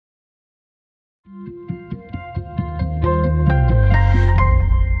My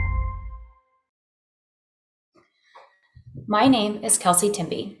name is Kelsie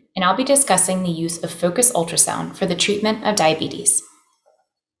Timbie, and I'll be discussing the use of focus ultrasound for the treatment of diabetes.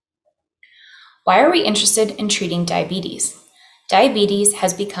 Why are we interested in treating diabetes? Diabetes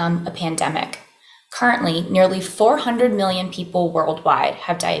has become a pandemic. Currently, nearly 400 million people worldwide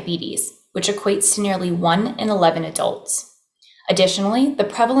have diabetes, which equates to nearly 1 in 11 adults. Additionally, the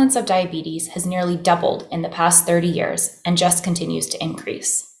prevalence of diabetes has nearly doubled in the past 30 years and just continues to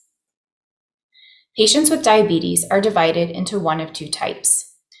increase. Patients with diabetes are divided into one of two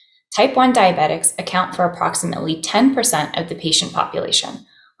types. Type 1 diabetics account for approximately 10% of the patient population,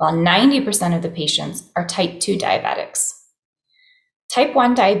 while 90% of the patients are type 2 diabetics. Type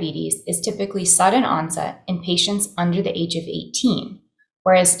 1 diabetes is typically sudden onset in patients under the age of 18,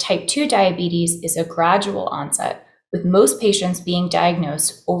 whereas type 2 diabetes is a gradual onset, with most patients being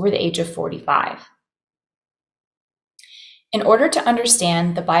diagnosed over the age of 45. In order to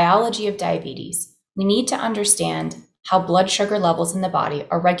understand the biology of diabetes, we need to understand how blood sugar levels in the body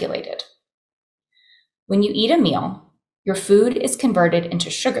are regulated. When you eat a meal, your food is converted into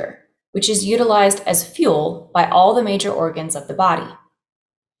sugar, which is utilized as fuel by all the major organs of the body.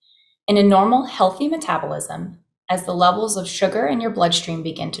 In a normal, healthy metabolism, as the levels of sugar in your bloodstream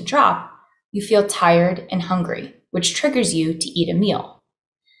begin to drop, you feel tired and hungry, which triggers you to eat a meal.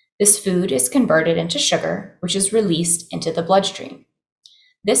 This food is converted into sugar, which is released into the bloodstream.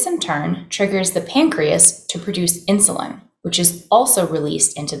 This in turn triggers the pancreas to produce insulin, which is also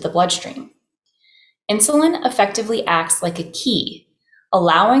released into the bloodstream. Insulin effectively acts like a key,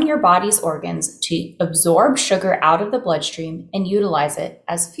 allowing your body's organs to absorb sugar out of the bloodstream and utilize it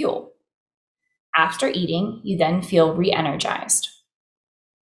as fuel. After eating, you then feel re-energized.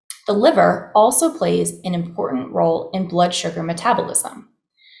 The liver also plays an important role in blood sugar metabolism.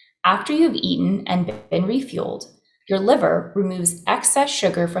 After you've eaten and been refueled, your liver removes excess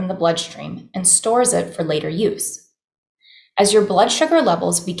sugar from the bloodstream and stores it for later use. As your blood sugar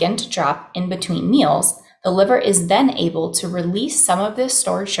levels begin to drop in between meals, the liver is then able to release some of this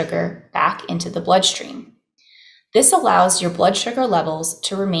stored sugar back into the bloodstream. This allows your blood sugar levels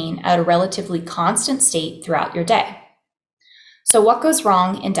to remain at a relatively constant state throughout your day. So what goes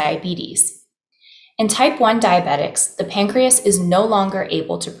wrong in diabetes? In type 1 diabetics, the pancreas is no longer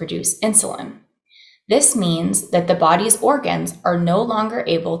able to produce insulin. This means that the body's organs are no longer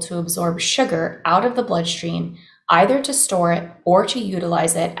able to absorb sugar out of the bloodstream, either to store it or to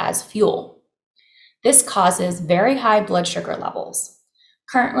utilize it as fuel. This causes very high blood sugar levels.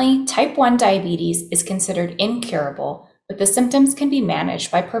 Currently, type 1 diabetes is considered incurable, but the symptoms can be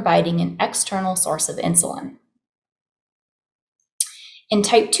managed by providing an external source of insulin. In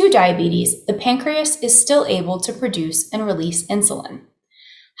type 2 diabetes, the pancreas is still able to produce and release insulin.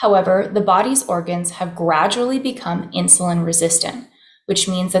 However, the body's organs have gradually become insulin resistant, which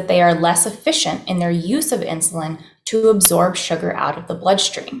means that they are less efficient in their use of insulin to absorb sugar out of the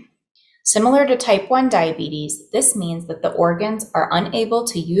bloodstream. Similar to type 1 diabetes, this means that the organs are unable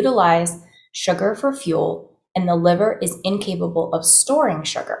to utilize sugar for fuel, and the liver is incapable of storing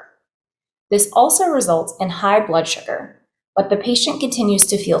sugar. This also results in high blood sugar, but the patient continues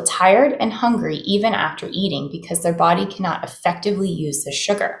to feel tired and hungry even after eating because their body cannot effectively use the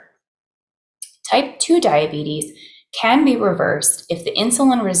sugar. Type 2 diabetes can be reversed if the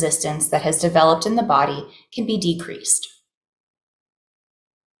insulin resistance that has developed in the body can be decreased.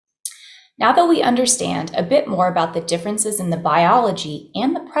 Now that we understand a bit more about the differences in the biology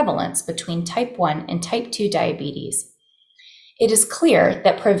and the prevalence between type 1 and type 2 diabetes, it is clear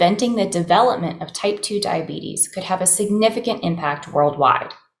that preventing the development of type 2 diabetes could have a significant impact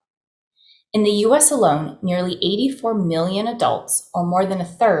worldwide. In the US alone, nearly 84 million adults, or more than a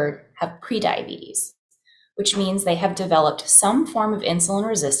third, have prediabetes, which means they have developed some form of insulin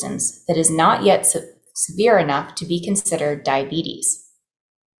resistance that is not yet severe enough to be considered diabetes.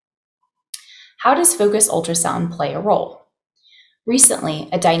 How does focus ultrasound play a role? Recently,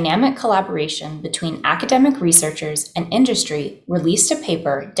 a dynamic collaboration between academic researchers and industry released a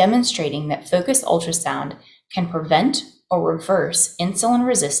paper demonstrating that focus ultrasound can prevent or reverse insulin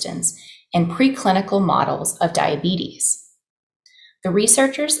resistance in preclinical models of diabetes. The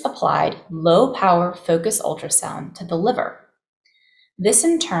researchers applied low-power focus ultrasound to the liver. This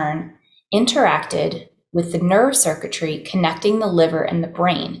in turn interacted with the nerve circuitry connecting the liver and the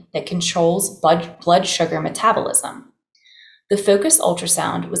brain that controls blood sugar metabolism. The focus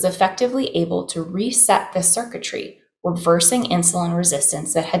ultrasound was effectively able to reset the circuitry, reversing insulin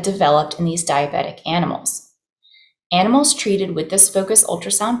resistance that had developed in these diabetic animals. Animals treated with this focus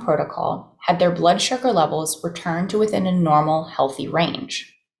ultrasound protocol had their blood sugar levels return to within a normal, healthy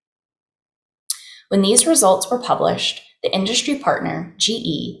range. When these results were published, the industry partner,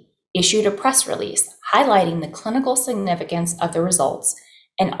 GE, issued a press release highlighting the clinical significance of the results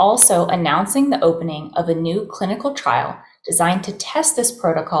and also announcing the opening of a new clinical trial designed to test this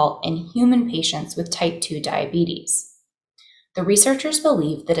protocol in human patients with type 2 diabetes. The researchers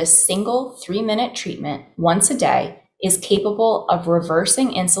believe that a single 3-minute treatment once a day is capable of reversing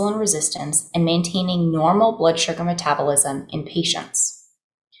insulin resistance and maintaining normal blood sugar metabolism in patients.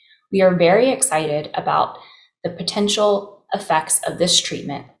 We are very excited about the potential effects of this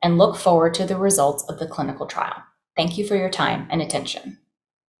treatment and look forward to the results of the clinical trial. Thank you for your time and attention.